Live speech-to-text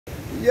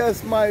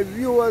Yes, my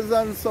viewers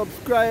and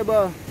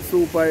subscribers,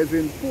 Super is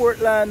in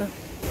Portland.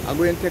 I'm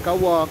going to take a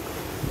walk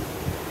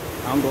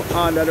and go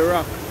under the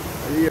rock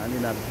here and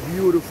in a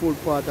beautiful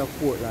part of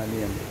Portland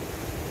named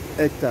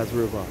Hectors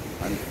River,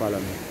 and follow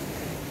me.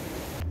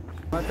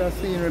 What a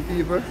scenery,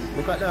 people.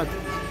 Look at that.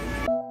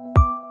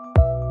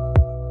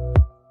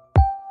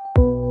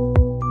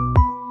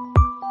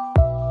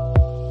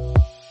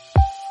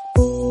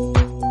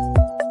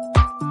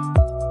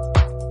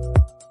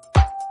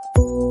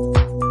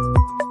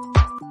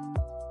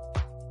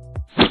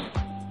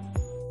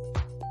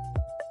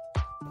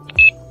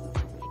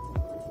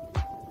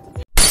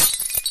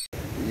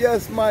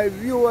 Yes, my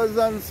viewers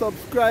and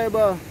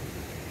subscribers,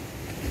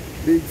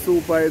 Big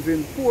Super is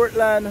in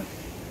Portland.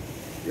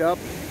 Yep,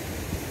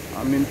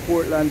 I'm in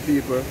Portland,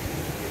 people.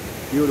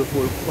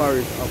 Beautiful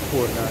parish of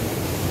Portland.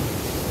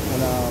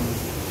 And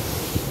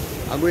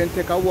I'm going to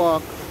take a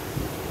walk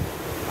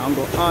and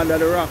go under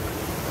the rock.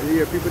 I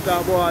hear people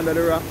talk about under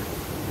the rock.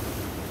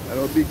 I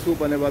know Big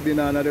Super never been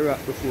under the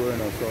rock before, you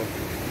know, so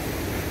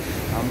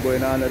I'm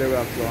going under the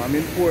rock. So I'm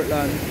in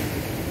Portland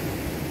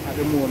at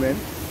the moment.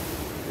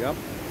 Yep.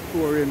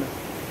 Touring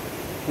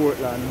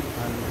Portland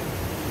and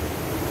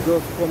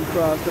just come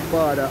across the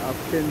border of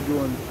St.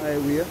 John's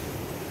Highway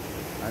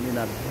and in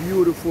a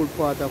beautiful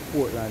part of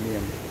Portland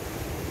named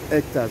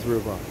Hectors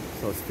River.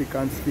 So stick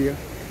and stay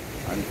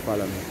and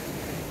follow me.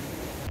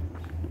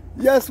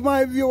 Yes,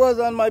 my viewers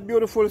and my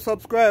beautiful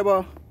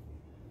subscriber,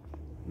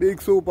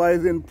 Big Super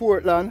is in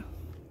Portland.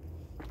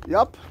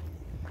 Yep,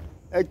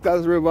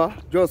 Hectors River,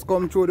 just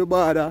come through the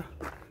border,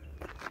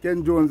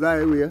 St. John's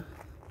Highway,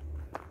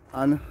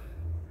 and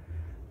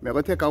I'm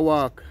going to take a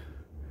walk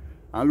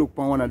and look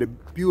for one of the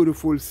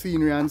beautiful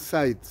scenery and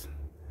sights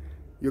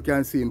you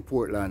can see in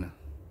Portland.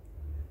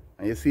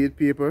 And you see it,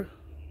 people?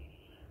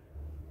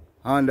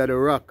 Under the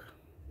rock,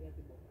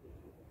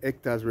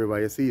 Hectors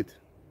River, you see it?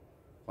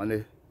 On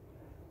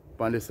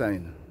the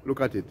sign.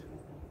 Look at it.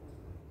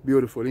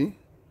 Beautiful, eh?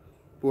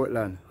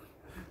 Portland.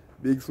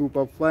 Big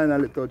Super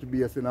finally touch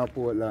base in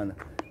Portland.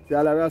 See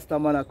all the Rasta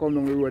man are come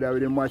down the road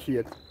with the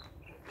machete.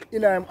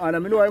 In him, and I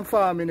know I'm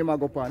farming him a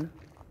go pan.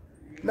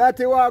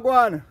 Natty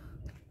Wagwan,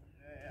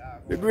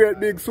 the great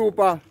Big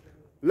Super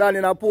land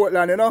in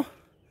Portland, you know?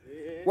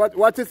 Yeah.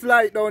 What's it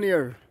like down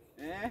here?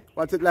 Eh?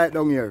 What's it like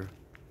down here?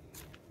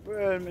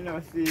 Well, I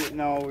don't see it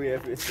now, we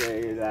have to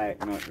say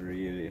like not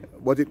really.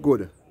 But it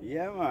good?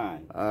 Yeah,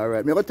 man.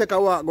 Alright, I'm going to take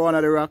a walk, go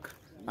under the rock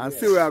and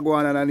see where I go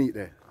on underneath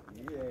there.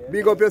 Yeah.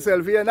 Big up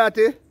yourself here,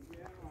 Natty?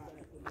 Yeah,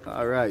 man.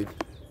 Alright.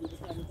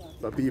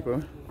 So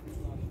people,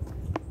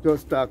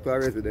 just talk to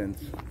our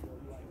residents.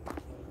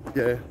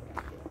 Yeah.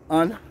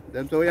 And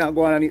then so we are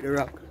going underneath the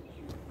rock.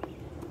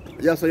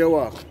 Just so you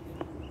walk.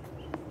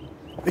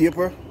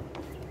 Paper.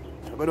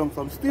 I go down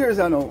some stairs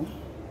I know.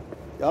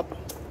 Yup.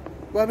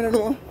 But I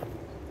know.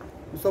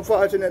 I'm so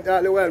fortunate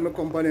all the while I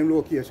come from them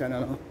location, you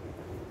know.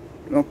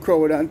 No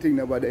crowd and thing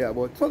over there,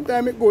 but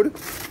sometimes it's good.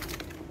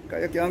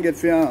 Because you can get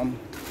to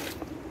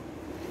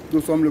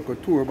do some little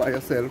tour by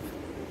yourself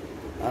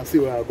and see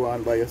where you go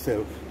on by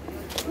yourself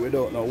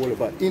without no whole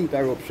about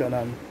interruption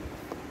and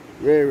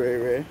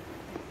ray.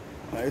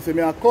 Now you see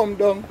me I come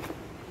down.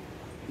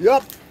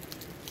 Yup.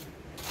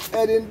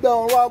 Heading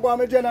down. What about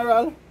me,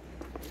 General?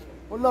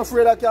 I'm not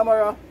afraid of the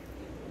camera.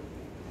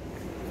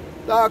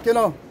 Talk, you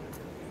know.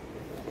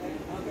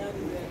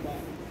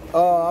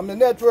 I'm the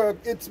network.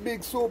 It's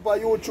Big Super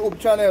YouTube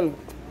channel.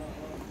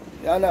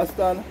 You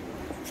understand?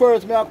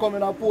 First, me I come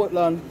in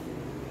Portland.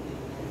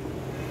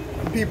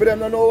 People them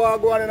don't know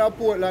what going on in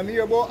Portland. Me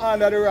hear about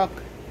under the rock.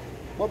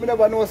 But me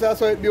never know so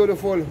it's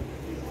beautiful.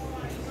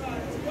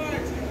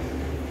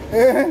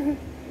 I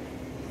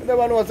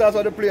never know that's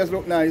how the place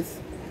look nice.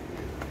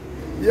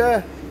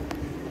 Yeah.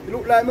 It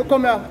look like me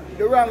come here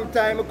the wrong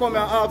time. I come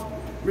here after.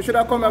 We should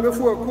have come here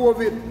before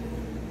COVID.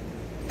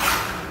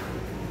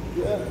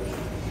 Yeah.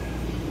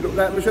 Look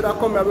like we should have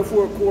come here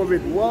before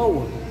COVID.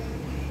 Wow.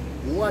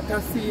 What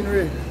a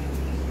scenery.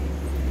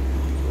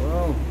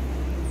 Wow.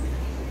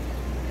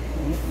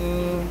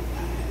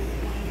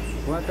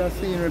 What a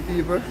scenery,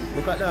 people.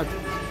 Look at that.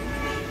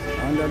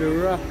 Under the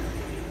rock.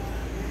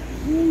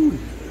 Ooh.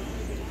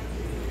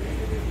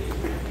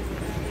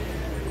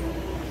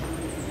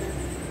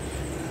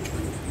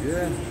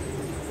 Yeah,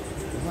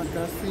 what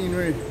a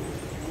scenery.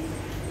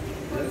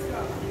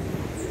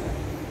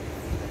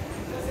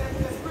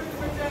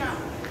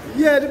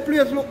 Yeah, the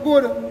place look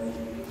good.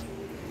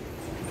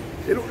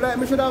 It look like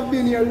we should have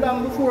been here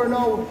long before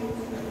now.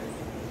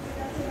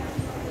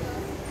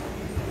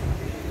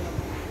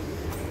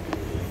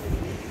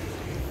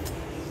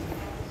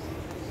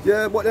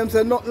 Yeah, but them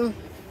say nothing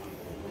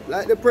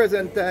like the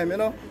present time, you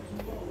know.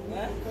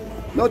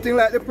 Nothing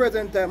like the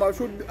present time. I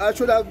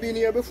should have been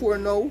here before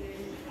now.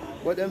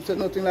 But them said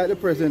nothing like the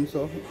present,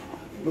 so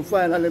we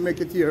finally make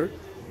it here.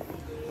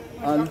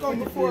 And should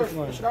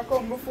have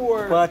come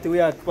before. Party we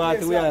had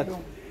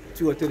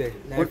 2 today,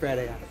 night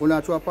Friday. We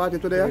not to a party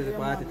today? There is a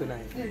party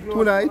tonight.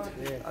 Tonight?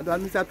 Yeah. I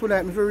don't miss that tonight,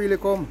 I should really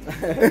come.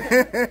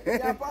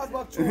 Yeah, pass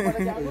back through, but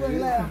I can't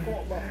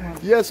go.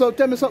 Yeah, so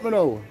tell me something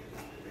now.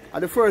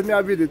 At the first me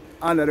I visit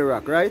Under the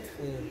Rock, right?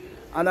 Yeah.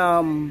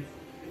 And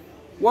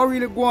what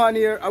really go on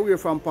here away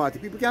from party?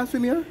 People can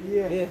swim here?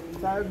 Yeah. Yeah.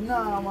 So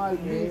normal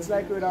beach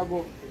like where I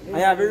go. I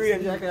have a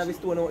range, I can have a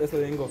stone out there so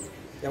you can go.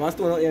 Yeah, my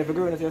stone out there for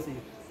growing as you see.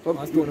 So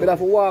you have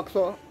to walk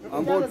so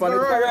and go for it.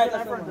 Right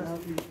in front of us.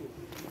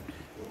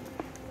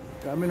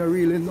 I mean I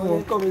really know.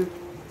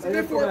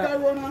 Before I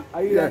run,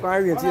 Are you like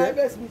on range, on our yeah?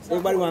 best beach.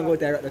 Everybody want to go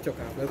there at the chuck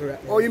off.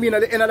 Oh, you mean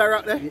at the end of the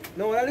rock there?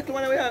 No, that little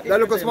one we have. That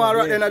look a small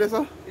rock end of this,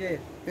 sir? Yeah.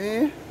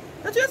 Eh?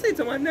 That's just it,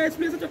 man. Nice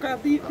place to chuck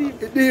off deep,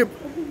 deep. It deep.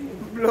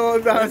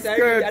 Blood and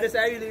skirt. I just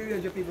really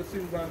range of people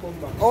swim and come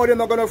back. Oh, they're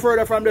not going no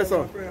further from this,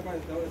 sir?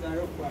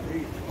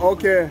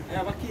 Okay. I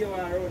have a key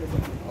around road.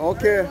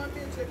 Okay.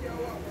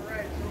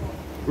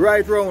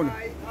 Right round.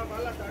 I have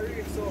a lot of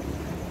reef, so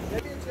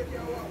let me check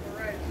your walk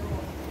right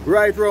round.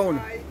 Right round.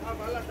 I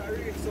have a lot of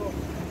reef, so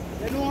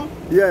you know,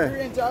 Yeah. the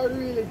range are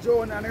really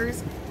drawn and the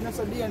risk not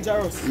so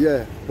dangerous.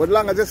 Yeah. But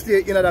long as you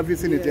stay in that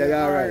vicinity, you're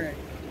alright.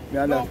 Me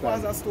Don't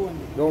pass understand. a stone.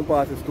 Don't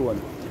pass the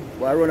stone.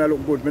 But I run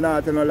look good. Me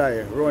not tell no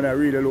lie. Run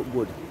really look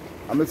good.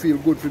 I me feel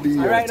good to be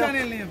here. Alright.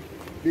 Channel name?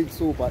 Big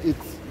Super.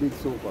 It's Big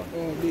Super.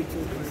 Oh, big two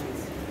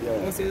pieces. Yeah.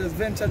 Oh, so it's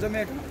Venture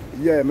Jamaica?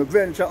 Yeah, me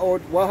venture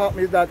out. What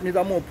happened is that me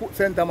a more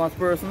center mass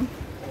person.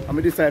 And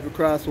I decide to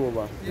cross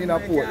over in a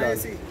I Portland.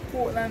 see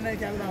Portland, I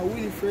can go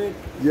Winifred.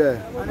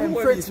 Yeah. And then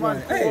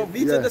Frenchman. Hey,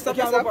 beach Yeah. at the stop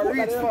You and can go go for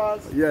Reach reach.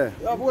 Falls. Yeah.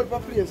 You have whole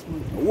place,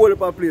 man. Whole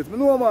up a place. Me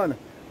know, man.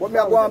 But me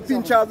I go and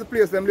pinch out the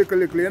place them little,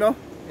 you know?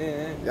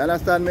 Yeah. You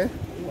understand me?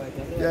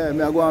 Yeah,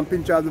 me I go and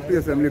pinch out the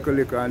place them little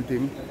and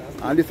thing.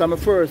 And this is my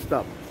first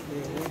stop.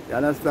 You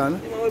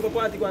understand?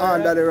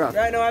 Under the rock.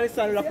 Right now, I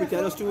stand up with you,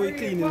 just to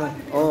clean, you know.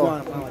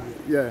 Oh.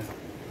 Yeah.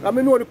 I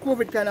mean, know the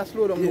COVID kind of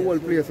slowed down the whole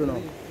place, you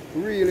know.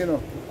 Really, you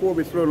know.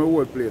 COVID slowed down the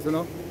whole place, you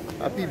know.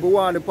 And people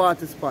want the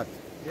party spot.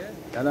 Yeah.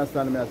 You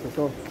understand me? I say,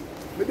 so,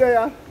 me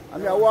there,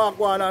 and I walk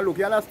one and look,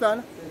 you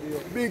understand?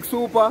 Big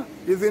Super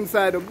is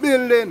inside the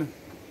building.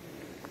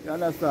 You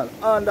understand?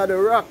 Under the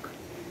rock.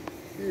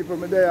 People,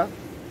 me there.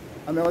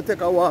 I'm going to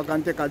take a walk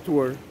and take a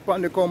tour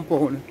from the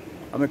compound.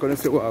 I'm going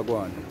to see what I go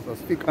on. So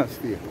stick and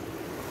stay.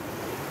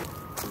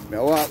 I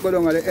walk go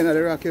down at the end of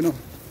the rock, you know.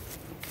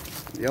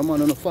 Yeah, man,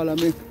 don't follow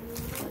me.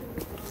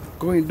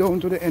 Going down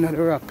to the end of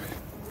the rock.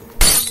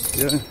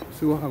 Yeah,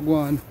 see what I go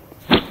on.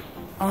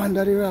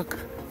 Under the rock.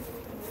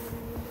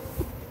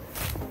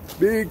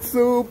 Big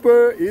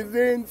Super is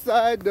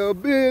inside the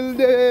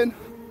building.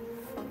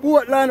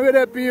 Portland with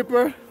the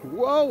people.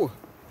 Wow.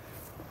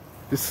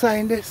 The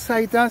sign, the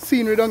sight and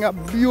scenery down here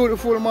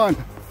beautiful, man.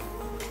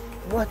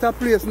 What a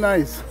place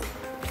nice.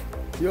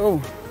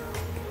 Yo.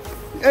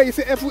 Hey, you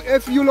see,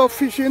 if you love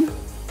fishing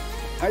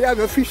and you have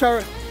a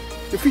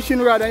the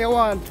fishing rod and you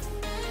want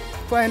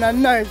find a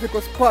nice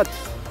little spot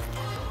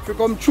to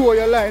come throw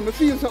your line, the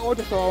feel so out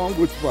of one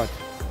good spot.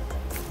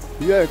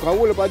 Yeah, because I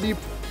hold up a deep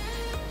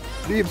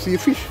sea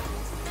fish.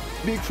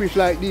 Big fish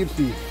like deep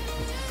sea.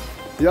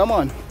 Yeah,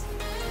 man.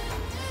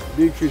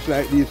 Big fish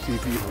like deep sea,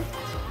 people.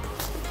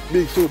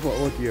 Big Super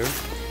out here.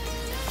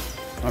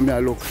 And me I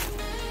look.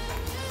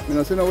 I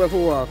don't see nowhere to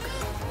walk.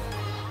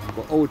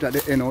 But out at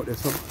the end out there,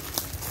 so.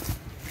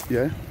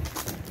 Yeah.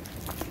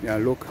 Me I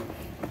look.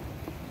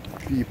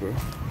 People.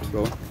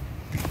 So.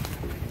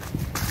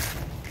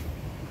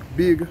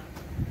 Big,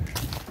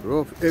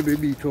 rough, heavy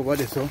beach over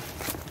there, so.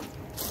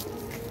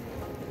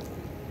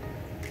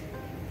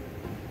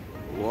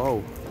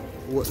 Wow.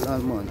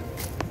 Portland, man.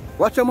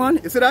 Watch a man.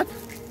 You see that?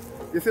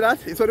 You see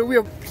that? You saw the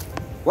wave.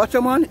 Watch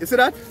a man. You see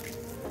that?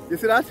 You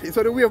see that? You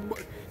saw the wave.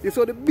 You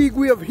saw the big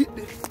wave hit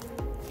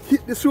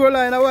the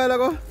shoreline a while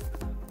ago.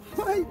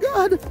 My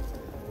God.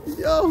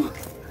 Yo.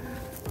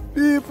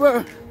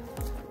 People.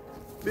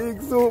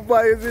 Big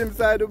Super is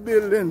inside the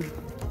building.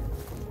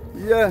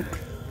 Yeah.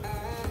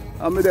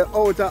 I'm in the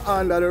outer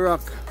under the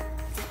rock.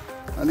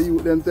 And the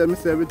youth them tell me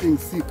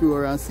everything's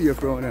secure and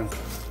safe around here.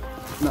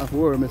 Not to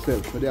worry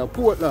myself. But they are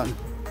Portland.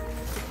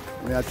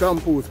 They are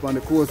trampoos on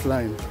the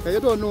coastline. You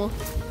don't know.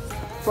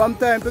 From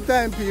time to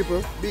time,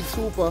 people, Big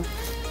Super.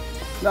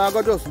 Now I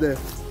got just there.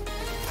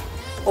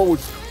 Out.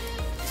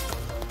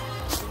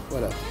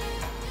 What up?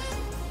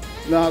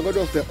 Now I got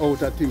just the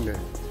outer thing there.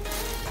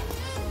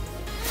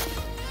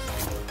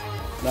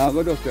 Now I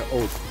got just the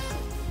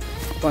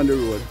out. On the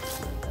road.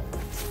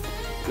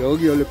 You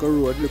give a little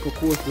road, little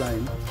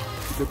coastline,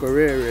 little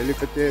railway,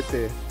 little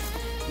tete.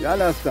 You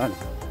understand?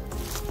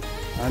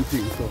 And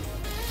things so.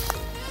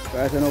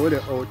 Right now we're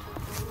out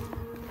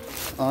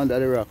under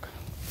the rock.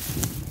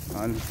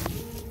 And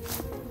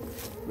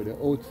with the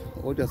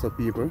out there's some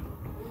people.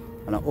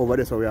 And over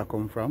there where I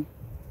come from.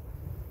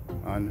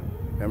 And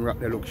them rock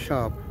they look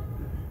sharp.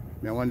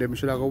 I want them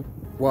should I go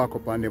walk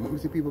up on them. But I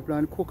see people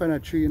plant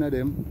coconut tree in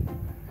them.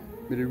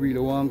 I really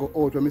want to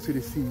go out when I see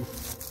the sea.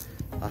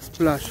 A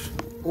splash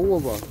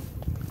over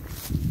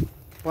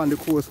on the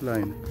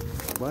coastline.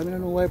 But I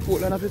don't know why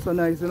Portland is so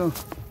nice, you know.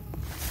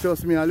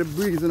 Trust me, all the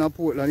breeze in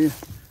Portland here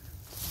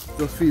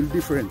just feel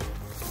different.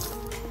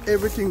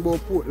 Everything about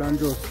Portland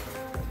just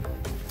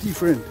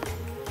different.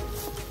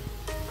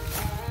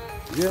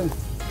 Yeah.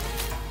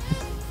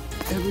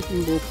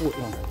 Everything about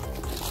Portland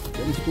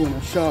Them stone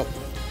are sharp.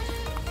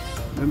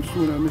 Them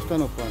stone I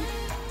stand up on.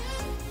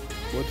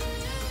 But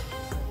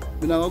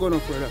I'm not going no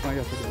further from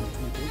here to them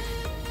people.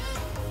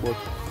 But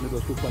I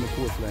just look on the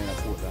coastline of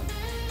Portland.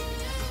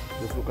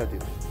 Just look at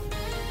it.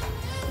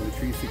 On the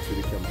 360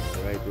 with the camera,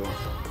 right down.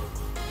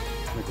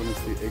 I'm going to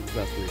see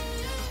exactly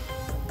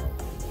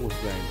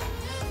coastline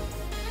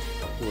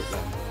of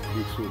Portland.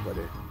 Big super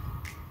there.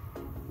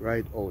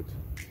 Right out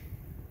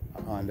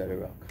under the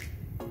rock.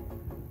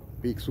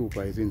 Big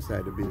super is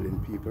inside the building,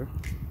 people.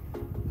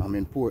 I'm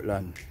in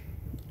Portland,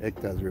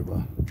 Hectors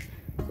River.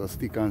 So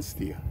stick and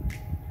stay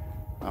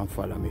and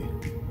follow me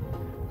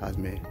as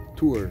me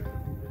tour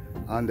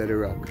under the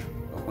rock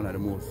of one of the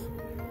most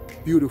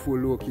beautiful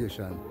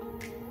locations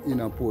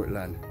in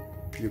Portland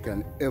you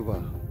can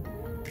ever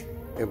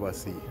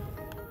see.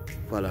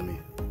 Follow me.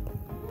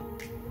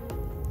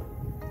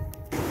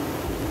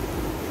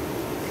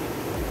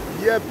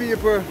 Yeah,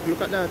 people,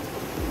 look at that.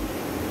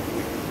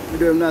 We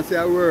don't not say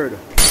a word.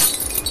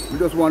 We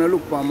just want to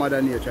look for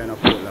Mother Nature in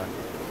Portland.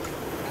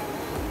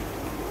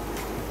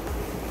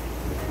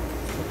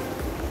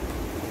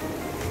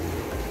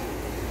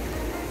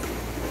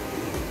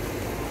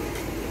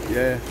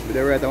 Yeah, but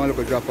they're right, I want to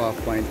look at drop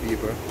off point,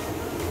 people.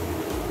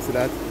 See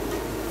that?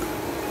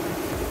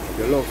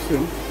 You love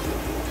swim,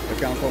 you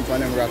can come on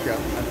them rock here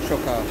and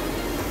chuck off.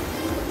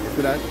 You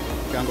see that?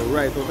 You can go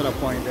right out to the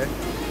point there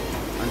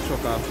and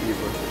chuck off,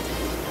 people.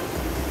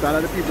 So a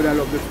lot of people that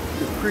love the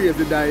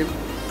crazy dive.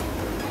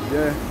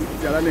 Yeah,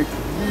 see a lot of big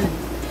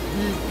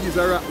piece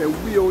of rock there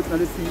way out in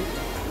the sea.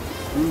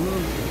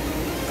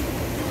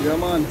 Yeah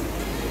man.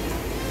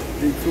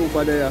 Big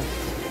super there.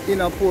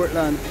 In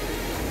Portland.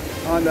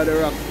 Under the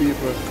rock,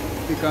 people.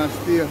 You can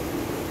stay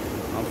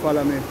and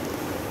follow me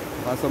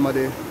on some of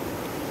the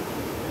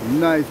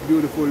nice,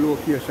 beautiful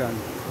location.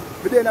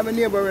 But then I'm a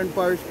neighboring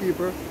parish,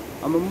 people.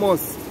 I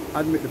must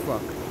admit the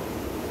fact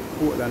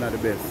Portland are the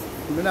best.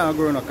 I'm not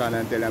going to come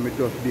and tell you, I'm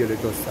just barely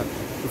the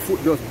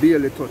foot just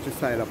barely touch the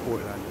side of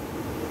Portland.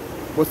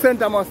 But St.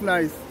 Thomas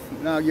nice.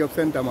 Now I give up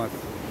St. Thomas.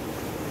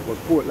 But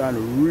Portland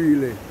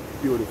really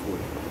beautiful.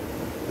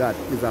 That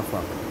is a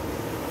fact.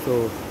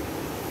 So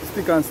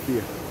stick and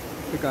stay.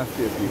 Stick and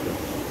stay, people.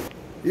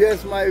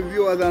 Yes, my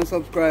viewers and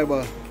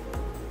subscribers.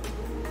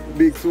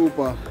 Big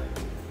Super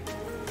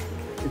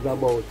is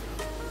about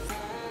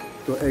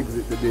to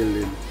exit the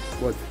building.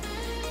 But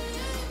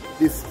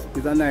this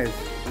is a nice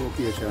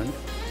location.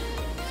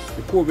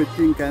 The COVID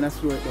thing kind of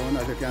slowed it down,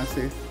 as you can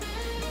see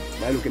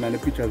by looking at the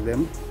pictures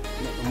them.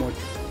 Not much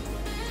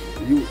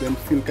youth them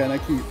still kind of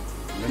keep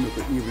them look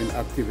at evening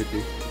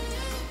activity.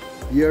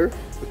 Here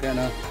to kind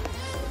of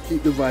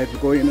keep the vibe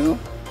going, you know.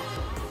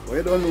 But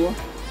you don't know,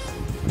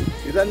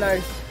 it's a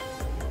nice,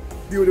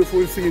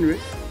 beautiful scenery.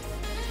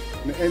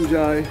 I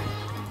enjoy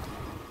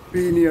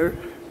being here.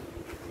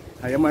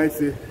 And you might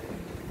see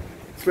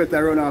sweat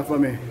run off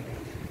of me.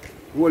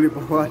 Whole heap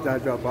of water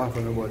drop off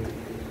of me, but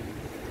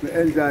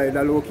I enjoy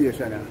the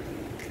location.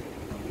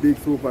 Big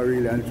Super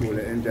really and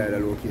truly enjoy the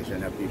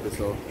location, people.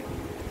 So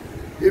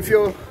if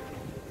you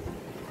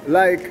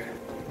like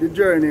the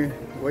journey,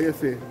 what you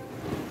say,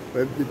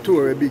 the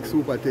tour Big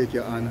Super take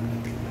you on,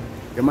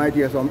 you might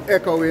hear some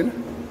echoing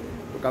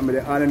because I'm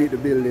underneath the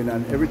building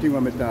and everything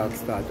when I talk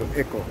start to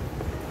echo.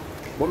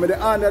 But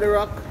I'm under the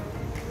rock,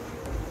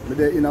 I'm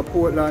in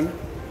Portland,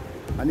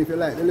 and if you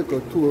like the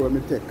little tour I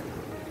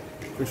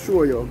take to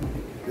show you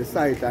the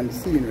sight and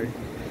scenery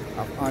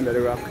of Under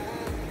the Rock,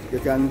 you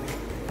can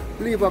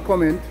leave a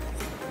comment,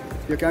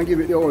 you can give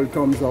it the old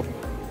thumbs up,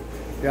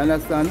 you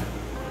understand?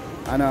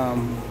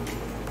 And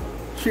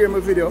share my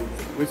video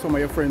with some of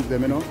your friends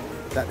them, you know,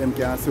 that them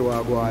can see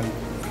what go on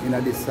in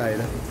this side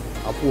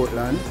of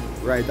Portland,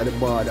 right at the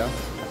border,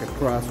 at the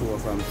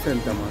crossroad from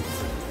St.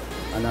 Thomas.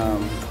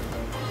 And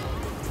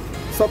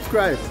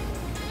subscribe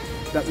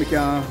that we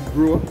can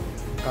grow,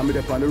 can be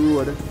up on the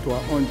road to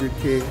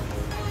 100K.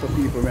 So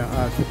people may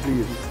ask you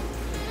please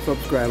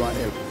subscribe and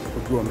help to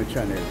grow my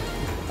channel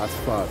as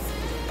fast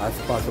as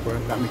possible,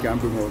 that we can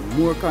bring out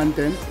more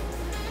content,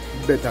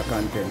 better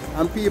content.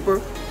 And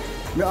people,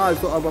 we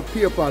also have a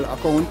PayPal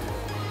account,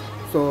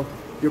 so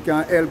you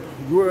can help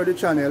grow the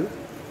channel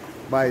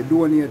by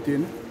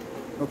donating.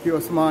 Okay, how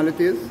small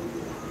it is,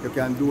 you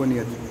can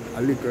donate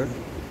a little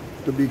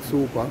to Big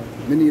Super.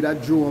 We need a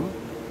drone,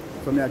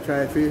 so I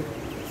try to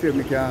see if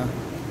we can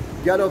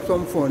gather up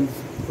some funds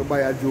to buy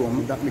a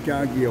drone that we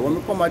can give. When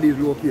we come at these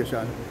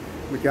locations,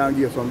 we can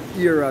give some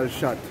aerial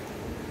shot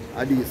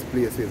at these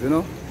places, you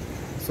know.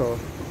 So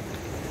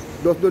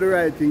just do the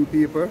right thing,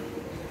 people,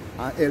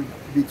 and help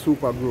Big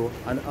Super grow,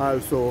 and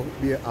also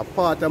be a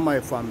part of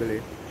my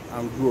family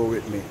and grow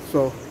with me.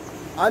 So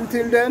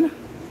until then,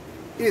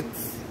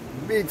 it's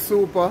Big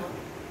Super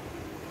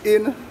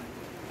in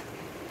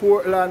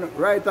Portland,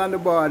 right on the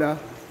border,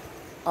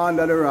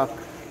 under the rock.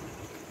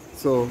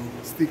 So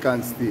stick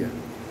and stay.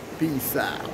 Peace out.